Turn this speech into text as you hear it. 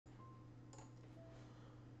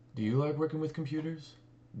Do you like working with computers?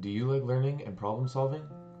 Do you like learning and problem solving?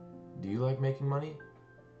 Do you like making money?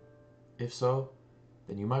 If so,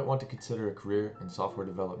 then you might want to consider a career in software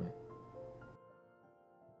development.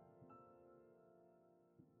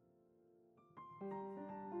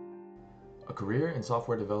 A career in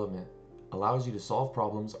software development allows you to solve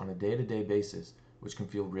problems on a day-to-day basis, which can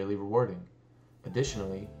feel really rewarding.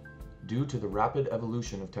 Additionally, due to the rapid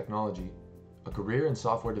evolution of technology, a career in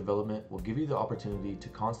software development will give you the opportunity to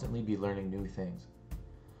constantly be learning new things.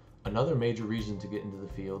 Another major reason to get into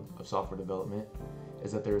the field of software development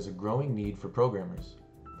is that there is a growing need for programmers.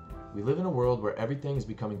 We live in a world where everything is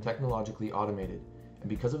becoming technologically automated, and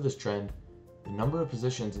because of this trend, the number of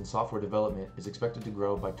positions in software development is expected to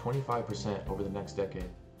grow by 25% over the next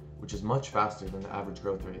decade, which is much faster than the average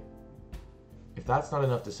growth rate. If that's not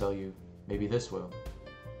enough to sell you, maybe this will.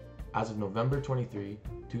 As of November 23,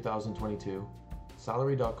 2022,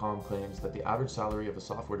 Salary.com claims that the average salary of a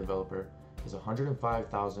software developer is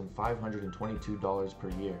 $105,522 per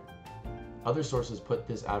year. Other sources put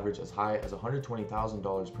this average as high as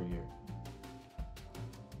 $120,000 per year.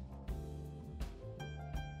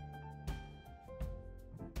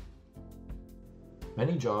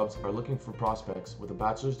 Many jobs are looking for prospects with a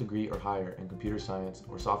bachelor's degree or higher in computer science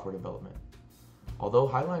or software development. Although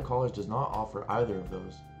Highline College does not offer either of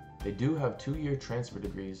those, they do have 2-year transfer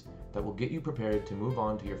degrees that will get you prepared to move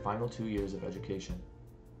on to your final 2 years of education.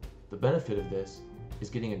 The benefit of this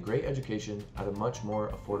is getting a great education at a much more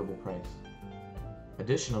affordable price.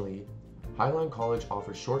 Additionally, Highline College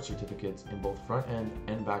offers short certificates in both front-end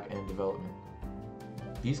and back-end development.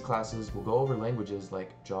 These classes will go over languages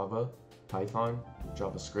like Java, Python,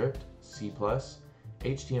 JavaScript, C++,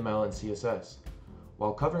 HTML, and CSS,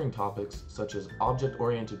 while covering topics such as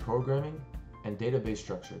object-oriented programming and database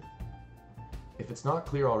structure. If it's not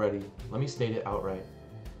clear already, let me state it outright.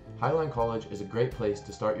 Highline College is a great place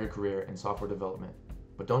to start your career in software development,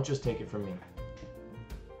 but don't just take it from me.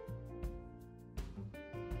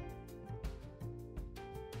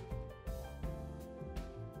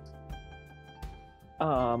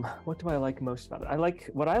 What do I like most about it?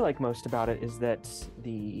 What I like most about it is that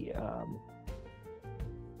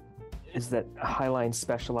Highline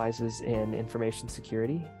specializes in information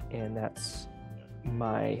security, and that's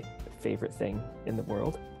my favorite thing in the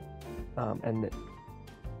world. And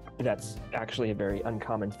that's actually a very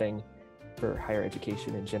uncommon thing for higher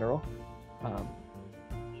education in general,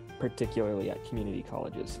 particularly at community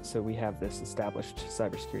colleges. So we have this established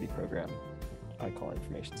cybersecurity program I call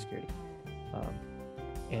information security.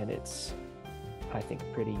 And it's, I think,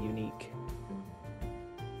 pretty unique.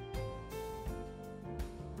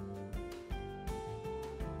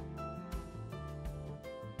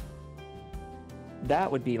 That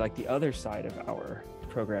would be like the other side of our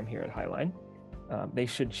program here at Highline. They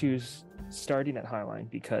should choose starting at Highline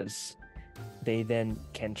because they then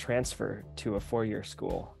can transfer to a 4-year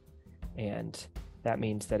school. And that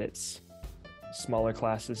means that it's smaller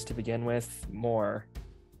classes to begin with, more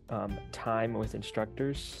time with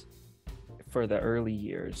instructors for the early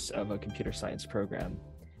years of a computer science program.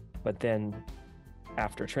 But then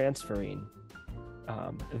after transferring,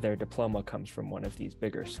 their diploma comes from one of these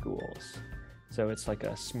bigger schools. So it's like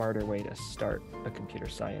a smarter way to start a computer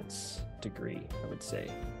science degree, I would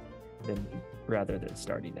say, rather than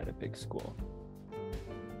starting at a big school.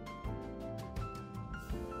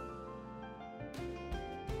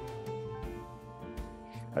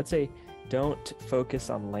 I'd say don't focus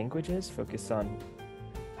on languages, focus on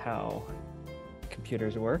how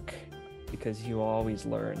computers work, because you always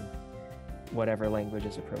learn whatever language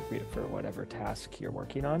is appropriate for whatever task you're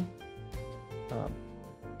working on.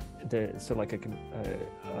 So like a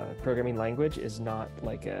programming language is not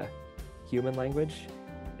like a human language.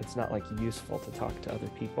 It's not like useful to talk to other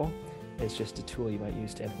people. It's just a tool you might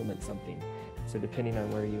use to implement something. So depending on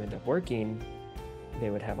where you end up working, they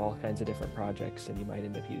would have all kinds of different projects, and you might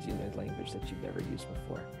end up using a language that you've never used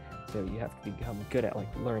before. So you have to become good at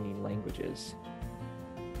like learning languages.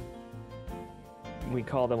 We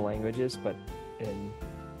call them languages, but in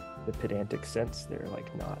the pedantic sense, they're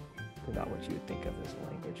not what you would think of as a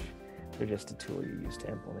language. They're just a tool you use to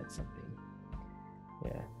implement something.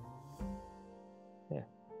 Yeah.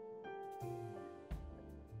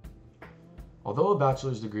 Although a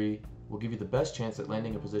bachelor's degree will give you the best chance at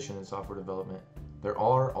landing a position in software development, there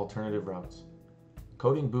are alternative routes.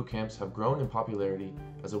 Coding boot camps have grown in popularity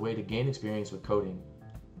as a way to gain experience with coding.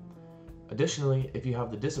 Additionally, if you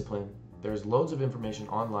have the discipline, there is loads of information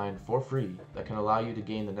online for free that can allow you to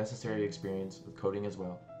gain the necessary experience with coding as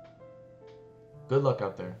well. Good luck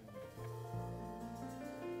out there.